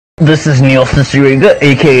This is Neil CICIEREGA,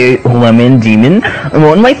 aka Lemon Demon. I'm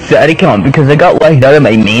on my sad account because I got locked out of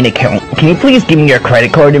my main account. Can you please give me your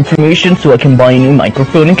credit card information so I can buy a new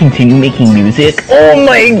microphone and continue making music? Oh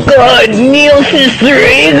my god, Neil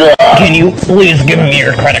CICIEREGA! Can you please give me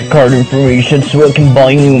your credit card information so I can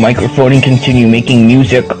buy a new microphone and continue making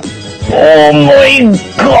music? Oh my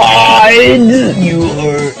god! You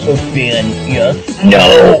are a fan, yes?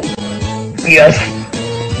 No! Yes!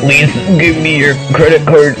 Please give me your credit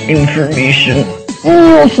card information.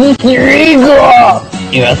 Oh,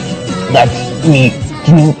 CICIEREGA! Yes, that's me.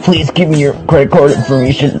 Can you please give me your credit card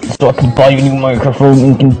information so I can buy you a new microphone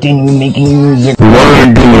and continue making music? What are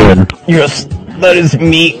you doing? Yes, that is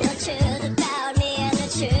me.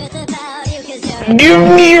 Give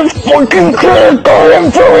me your fucking credit card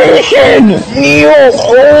information! Neil,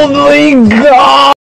 oh my god!